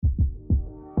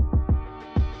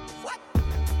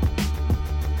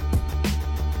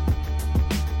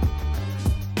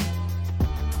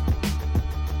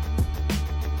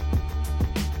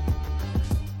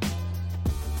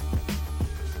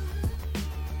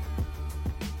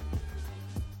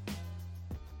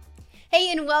Hey,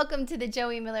 and welcome to the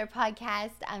Joey Miller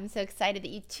Podcast. I'm so excited that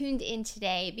you tuned in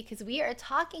today because we are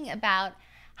talking about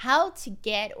how to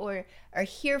get or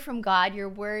hear from God your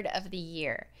word of the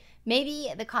year.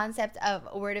 Maybe the concept of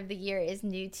a word of the year is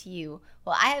new to you.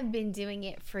 Well, I have been doing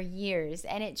it for years,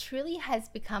 and it truly has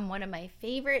become one of my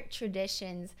favorite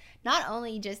traditions, not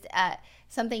only just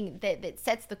something that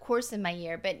sets the course in my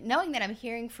year, but knowing that I'm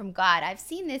hearing from God. I've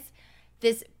seen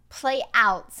this play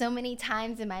out so many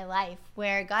times in my life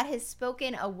where God has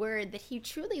spoken a word that he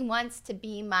truly wants to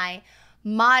be my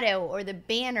motto or the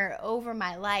banner over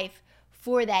my life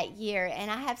for that year. And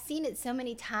I have seen it so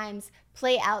many times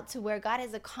play out to where God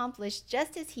has accomplished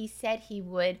just as he said he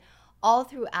would all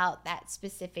throughout that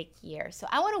specific year. So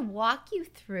I want to walk you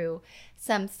through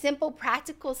some simple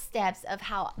practical steps of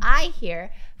how I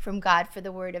hear from God for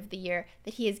the word of the year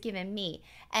that he has given me.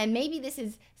 And maybe this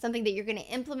is something that you're going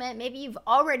to implement. Maybe you've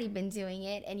already been doing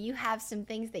it and you have some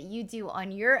things that you do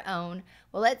on your own.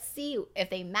 Well, let's see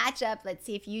if they match up. Let's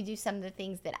see if you do some of the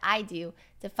things that I do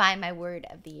to find my word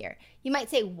of the year. You might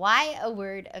say, why a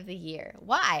word of the year?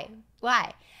 Why?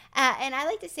 And I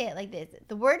like to say it like this.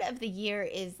 The word of the year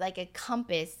is like a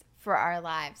compass for our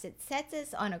lives. It sets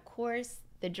us on a course,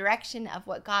 the direction of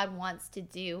what God wants to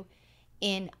do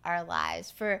in our lives.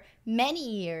 For many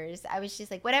years, I was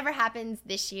just like, whatever happens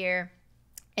this year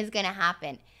is going to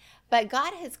happen. But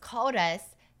God has called us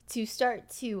to start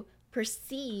to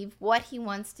perceive what he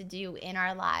wants to do in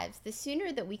our lives. The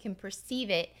sooner that we can perceive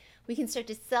it, we can start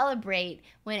to celebrate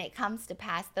when it comes to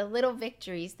pass the little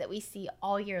victories that we see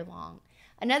all year long.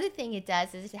 Another thing it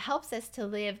does is it helps us to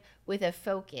live with a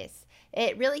focus.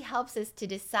 It really helps us to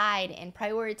decide and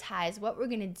prioritize what we're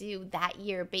going to do that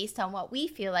year based on what we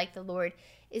feel like the Lord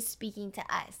is speaking to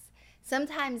us.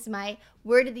 Sometimes my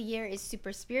word of the year is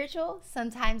super spiritual.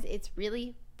 Sometimes it's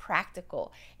really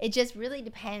practical. It just really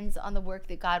depends on the work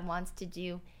that God wants to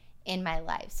do in my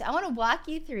life. So I want to walk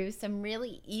you through some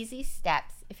really easy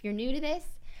steps. If you're new to this,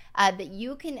 that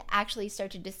you can actually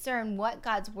start to discern what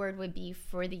God's word would be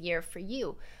for the year for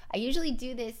you. I usually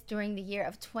do this during the year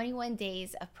of 21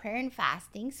 days of prayer and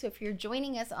fasting. So if you're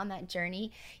joining us on that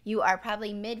journey, you are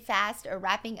probably mid-fast or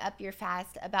wrapping up your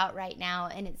fast about right now.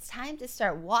 And it's time to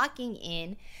start walking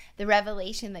in the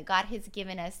revelation that God has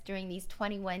given us during these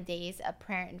 21 days of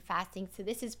prayer and fasting. So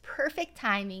this is perfect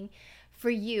timing for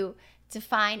you to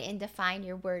find and define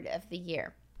your word of the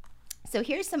year. So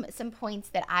here's some points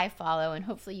that I follow, and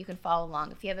hopefully you can follow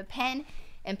along. If you have a pen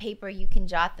and paper, you can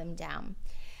jot them down.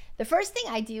 The first thing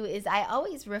I do is I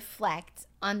always reflect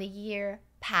on the year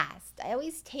past. I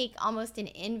always take almost an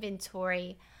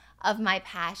inventory of my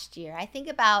past year. I think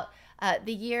about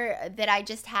the year that I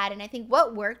just had, and I think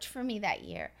what worked for me that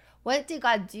year. What did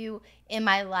God do in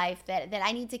my life that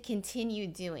I need to continue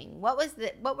doing? What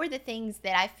were the things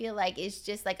that I feel like is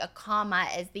just like a comma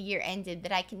as the year ended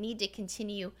that I need to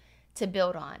continue to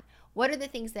build on? What are the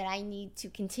things that I need to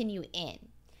continue in?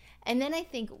 And then I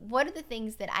think, what are the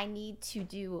things that I need to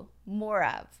do more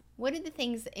of? What are the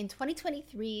things in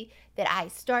 2023 that I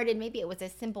started? Maybe it was a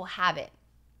simple habit.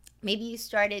 Maybe you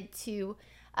started to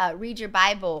read your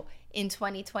Bible in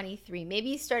 2023.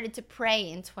 Maybe you started to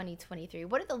pray in 2023.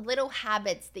 What are the little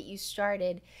habits that you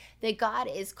started that God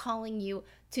is calling you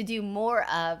to do more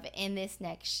of in this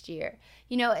next year?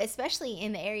 You know, especially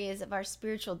in the areas of our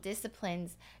spiritual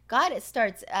disciplines, God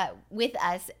starts with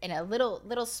us in a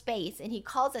little space, and he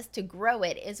calls us to grow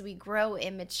it as we grow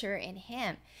and mature in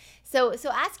him. So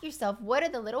ask yourself, what are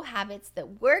the little habits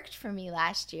that worked for me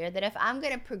last year that if I'm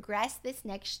going to progress this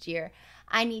next year,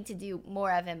 I need to do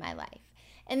more of in my life?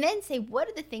 And then say, what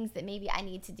are the things that maybe I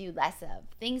need to do less of?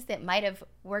 Things that might have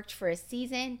worked for a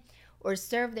season or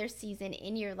serve their season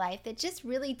in your life that just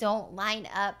really don't line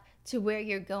up to where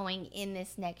you're going in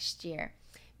this next year.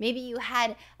 Maybe you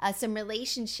had some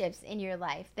relationships in your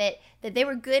life that they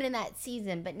were good in that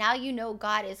season, but now you know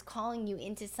God is calling you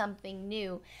into something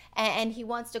new, and he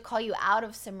wants to call you out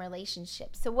of some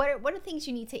relationships. So what are things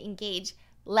you need to engage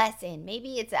less in?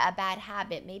 Maybe it's a bad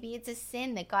habit. Maybe it's a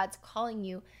sin that God's calling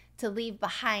you to leave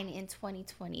behind in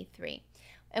 2023.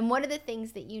 And what are the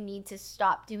things that you need to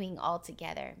stop doing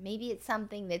altogether? Maybe it's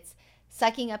something that's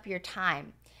sucking up your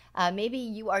time. Maybe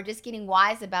you are just getting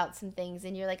wise about some things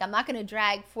and you're like, I'm not going to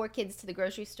drag 4 kids to the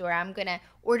grocery store. I'm going to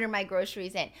order my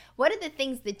groceries in. What are the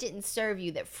things that didn't serve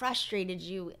you, that frustrated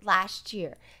you last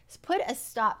year? Just put a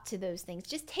stop to those things.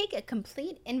 Just take a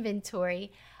complete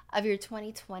inventory of your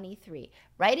 2023.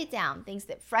 Write it down, things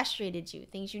that frustrated you,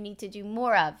 things you need to do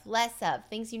more of, less of,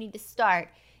 things you need to start,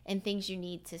 and things you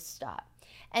need to stop.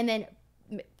 And then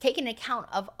take an account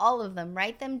of all of them.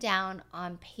 Write them down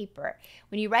on paper.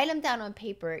 When you write them down on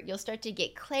paper, you'll start to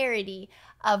get clarity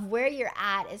of where you're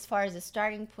at as far as a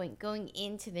starting point going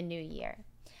into the new year.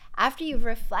 After you've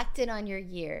reflected on your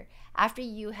year, after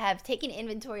you have taken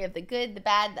inventory of the good, the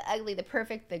bad, the ugly, the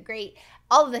perfect, the great,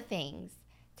 all of the things,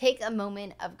 take a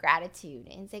moment of gratitude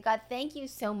and say, God, thank you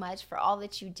so much for all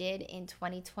that you did in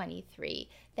 2023.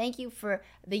 Thank you for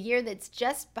the year that's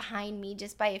just behind me,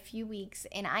 just by a few weeks.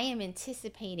 And I am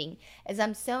anticipating, as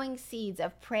I'm sowing seeds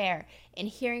of prayer and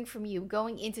hearing from you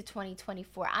going into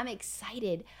 2024, I'm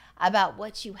excited about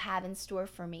what you have in store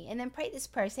for me. And then pray this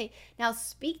prayer. Say, now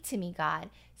speak to me, God.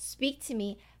 Speak to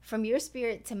me from your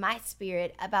spirit to my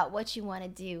spirit about what you want to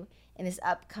do in this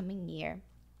upcoming year.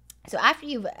 So after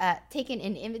you've taken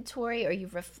an inventory or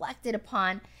you've reflected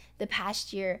upon the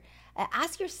past year,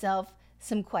 ask yourself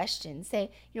some questions.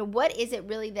 Say, what is it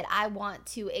really that I want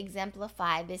to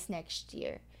exemplify this next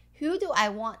year? Who do I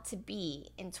want to be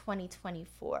in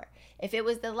 2024? If it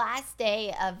was the last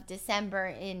day of December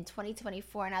in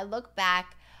 2024 and I look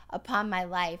back upon my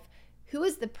life, who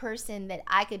is the person that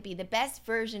I could be, the best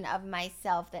version of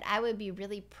myself that I would be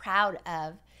really proud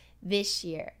of this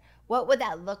year? What would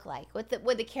that look like? What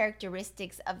would the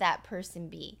characteristics of that person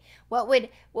be? What would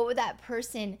that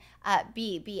person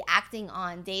be acting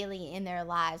on daily in their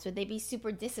lives? Would they be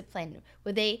super disciplined?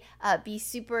 Would they be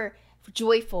super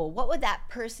joyful? What would that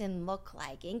person look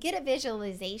like? And get a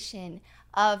visualization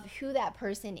of who that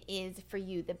person is for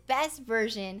you, the best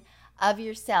version of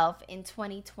yourself in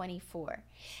 2024.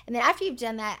 And then after you've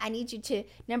done that, I need you to,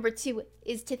 number 2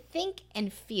 is to think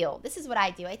and feel. This is what I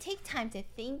do. I take time to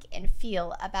think and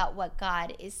feel about what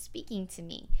God is speaking to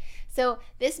me. So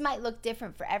this might look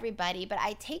different for everybody, but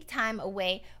I take time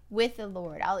away with the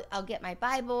Lord. I'll get my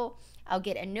Bible, I'll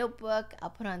get a notebook, I'll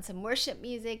put on some worship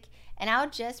music, and I'll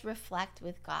just reflect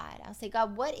with God. I'll say,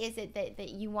 God, what is it that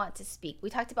you want to speak? We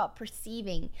talked about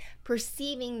perceiving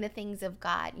the things of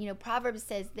God. Proverbs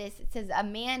says this. It says a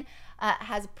man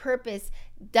has purpose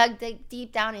dug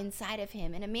deep down inside of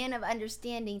him, and a man of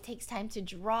understanding takes time to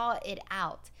draw it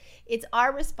out. It's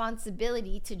our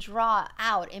responsibility to draw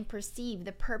out and perceive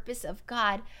the purpose of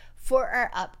God for our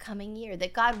upcoming year,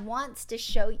 that God wants to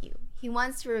show you. He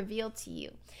wants to reveal to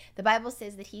you. The Bible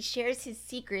says that he shares his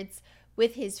secrets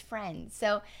with his friends.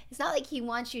 So it's not like he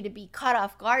wants you to be caught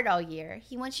off guard all year.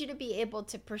 He wants you to be able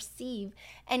to perceive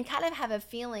and kind of have a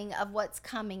feeling of what's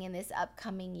coming in this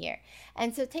upcoming year.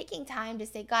 And so taking time to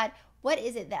say, God, what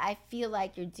is it that I feel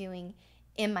like you're doing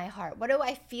in my heart? What do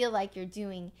I feel like you're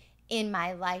doing in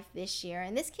my life this year?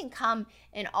 And this can come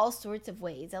in all sorts of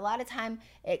ways. A lot of time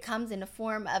it comes in the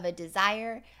form of a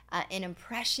desire, an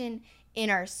impression in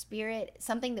our spirit,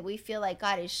 something that we feel like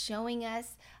God is showing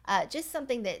us, just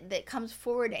something that comes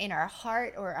forward in our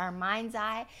heart or our mind's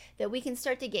eye that we can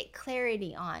start to get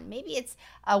clarity on. Maybe it's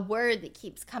a word that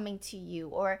keeps coming to you,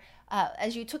 or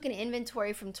as you took an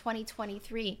inventory from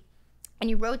 2023 and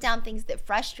you wrote down things that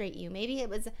frustrate you. Maybe it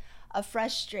was a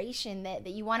frustration that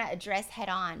you want to address head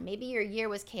on. Maybe your year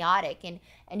was chaotic and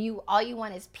all you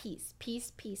want is peace,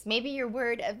 peace, peace. Maybe your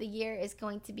word of the year is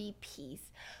going to be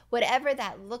peace. Whatever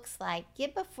that looks like,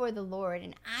 get before the Lord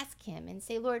and ask him and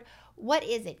say, Lord, what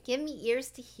is it? Give me ears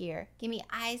to hear. Give me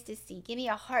eyes to see. Give me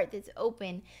a heart that's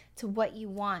open to what you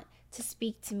want to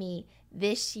speak to me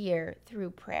this year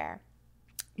through prayer.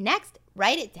 Next,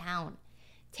 write it down.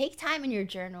 Take time in your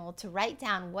journal to write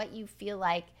down what you feel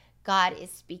like God is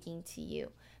speaking to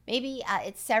you. Maybe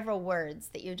it's several words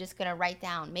that you're just going to write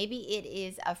down. Maybe it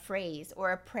is a phrase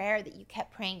or a prayer that you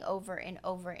kept praying over and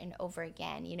over and over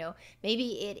again.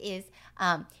 Maybe it is,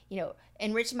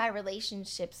 enrich my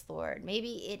relationships, Lord.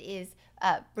 Maybe it is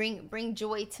bring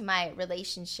joy to my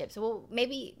relationships. Well,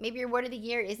 maybe your word of the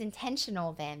year is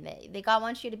intentional then, that God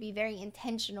wants you to be very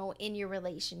intentional in your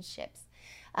relationships.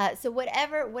 So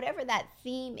whatever that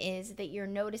theme is that you're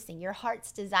noticing, your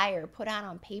heart's desire put out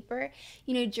on paper,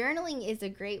 journaling is a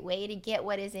great way to get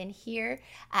what is in here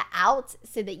out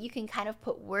so that you can kind of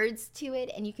put words to it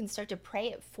and you can start to pray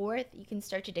it forth. You can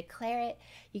start to declare it.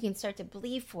 You can start to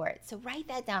believe for it. So write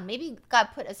that down. Maybe God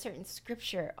put a certain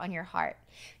scripture on your heart.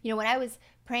 When I was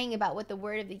praying about what the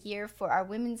word of the year for our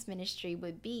women's ministry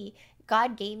would be,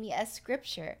 God gave me a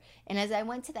scripture. And as I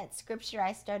went to that scripture,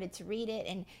 I started to read it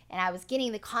and I was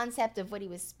getting the concept of what he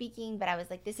was speaking, but I was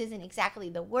like, this isn't exactly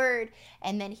the word.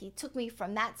 And then he took me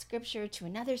from that scripture to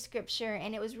another scripture.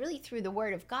 And it was really through the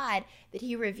word of God that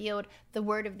he revealed the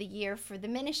word of the year for the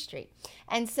ministry.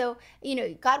 And so,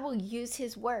 God will use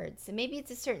his words. So maybe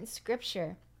it's a certain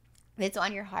scripture that's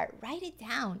on your heart, write it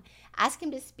down. Ask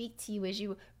him to speak to you as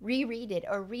you reread it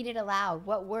or read it aloud.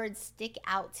 What words stick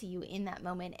out to you in that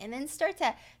moment? And then start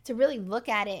to really look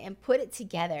at it and put it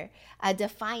together,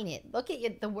 define it. Look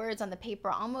at the words on the paper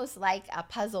almost like a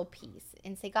puzzle piece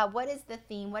and say, God, what is the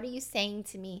theme? What are you saying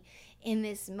to me in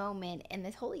this moment? And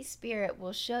the Holy Spirit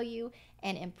will show you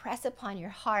and impress upon your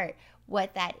heart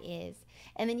what that is.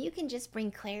 And then you can just bring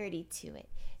clarity to it.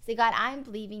 Say, God, I'm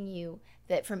believing you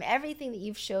that from everything that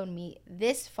you've shown me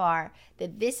this far,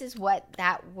 that this is what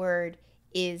that word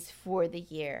is for the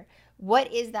year.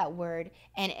 What is that word?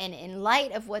 And in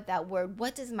light of what that word,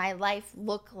 what does my life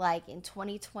look like in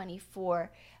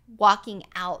 2024 walking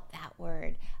out that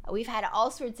word? We've had all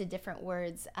sorts of different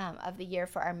words of the year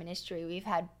for our ministry. We've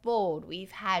had bold,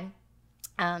 we've had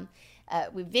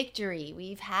victory,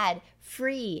 we've had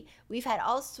free, we've had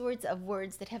all sorts of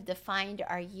words that have defined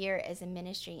our year as a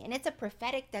ministry. And it's a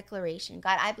prophetic declaration.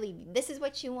 God, I believe this is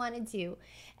what you want to do,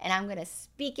 and I'm going to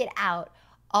speak it out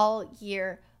all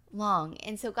year long.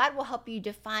 And so God will help you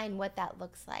define what that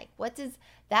looks like. What does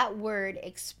that word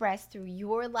expressed through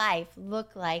your life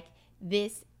look like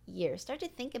this year? Start to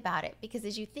think about it, because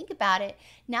as you think about it,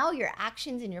 now your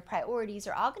actions and your priorities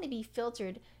are all going to be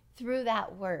filtered through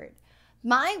that word.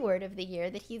 My word of the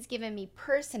year that he's given me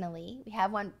personally, we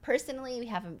have one personally, we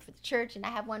have one for the church, and I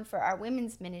have one for our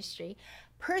women's ministry.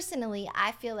 Personally,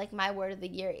 I feel like my word of the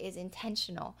year is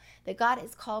intentional, that God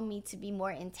has called me to be more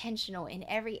intentional in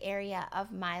every area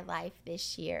of my life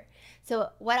this year. So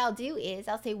what I'll do is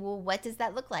I'll say, well, what does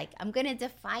that look like? I'm going to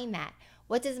define that.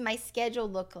 What does my schedule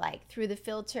look like through the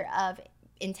filter of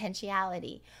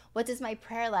intentionality? What does my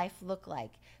prayer life look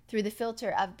like through the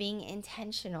filter of being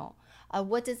intentional?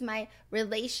 What does my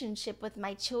relationship with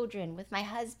my children, with my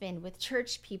husband, with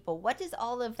church people, what does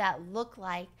all of that look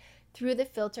like through the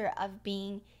filter of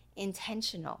being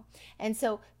intentional? And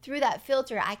so through that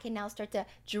filter, I can now start to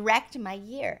direct my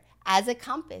year as a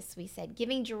compass, we said,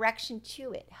 giving direction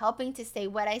to it, helping to say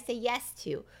what I say yes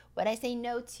to, what I say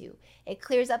no to. It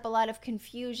clears up a lot of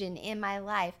confusion in my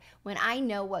life when I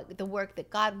know what the work that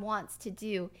God wants to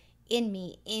do in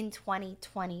me in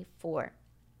 2024.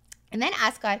 And then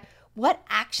ask God, what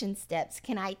action steps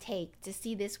can I take to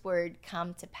see this word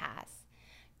come to pass?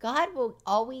 God will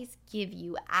always give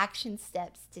you action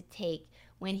steps to take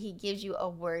when he gives you a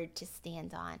word to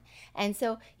stand on. And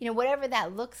so, whatever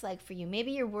that looks like for you,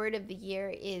 maybe your word of the year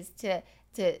is to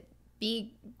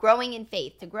be growing in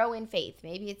faith, to grow in faith.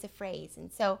 Maybe it's a phrase. And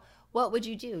so what would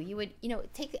you do? You would,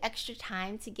 take extra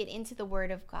time to get into the word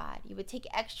of God. You would take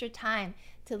extra time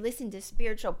to listen to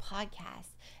spiritual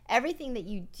podcasts. Everything that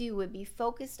you do would be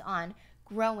focused on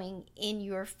growing in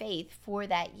your faith for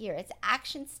that year. It's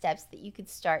action steps that you could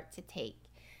start to take.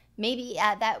 Maybe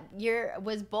that year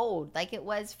was bold, like it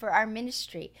was for our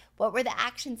ministry. What were the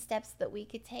action steps that we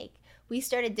could take? We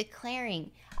started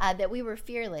declaring that we were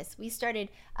fearless. We started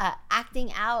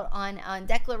acting out on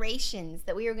declarations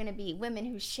that we were going to be women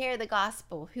who share the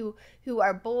gospel, who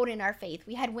are bold in our faith.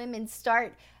 We had women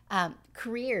start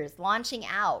careers, launching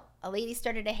out. A lady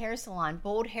started a hair salon,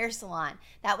 Bold Hair Salon.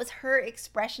 That was her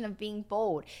expression of being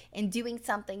bold and doing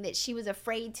something that she was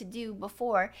afraid to do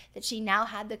before, that she now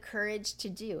had the courage to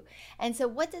do. And so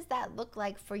what does that look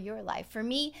like for your life? For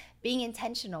me, being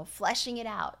intentional, fleshing it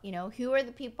out. Who are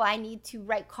the people I need to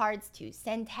write cards to,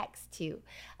 send texts to?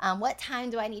 What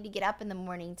time do I need to get up in the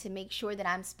morning to make sure that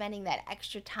I'm spending that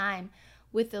extra time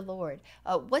with the Lord?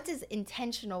 What does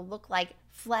intentional look like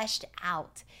fleshed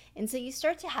out? And so you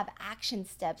start to have action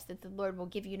steps that the Lord will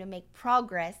give you to make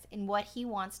progress in what he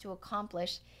wants to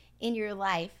accomplish in your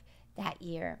life that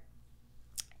year.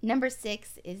 Number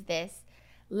 6 is this: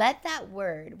 let that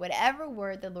word, whatever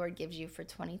word the Lord gives you for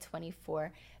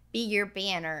 2024, be your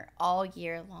banner all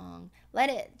year long. Let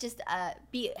it just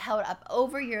be held up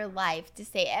over your life to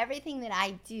say everything that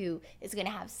I do is going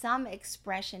to have some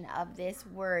expression of this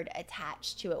word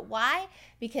attached to it. Why?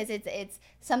 Because it's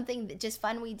something that just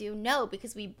fun we do? No,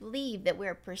 because we believe that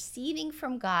we're perceiving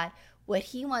from God what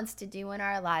he wants to do in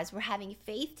our lives. We're having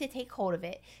faith to take hold of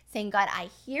it, saying, God, I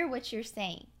hear what you're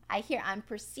saying. I'm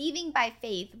perceiving by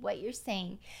faith what you're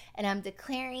saying, and I'm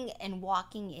declaring and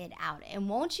walking it out. And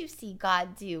won't you see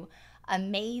God do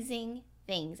amazing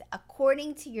things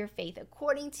according to your faith,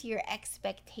 according to your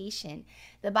expectation?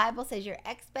 The Bible says your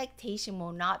expectation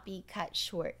will not be cut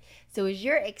short. So as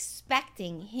you're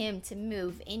expecting him to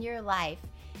move in your life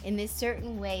in this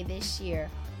certain way this year,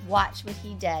 watch what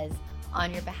he does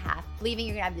on your behalf. Believing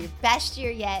you're going to have your best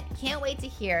year yet. Can't wait to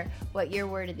hear what your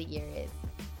word of the year is.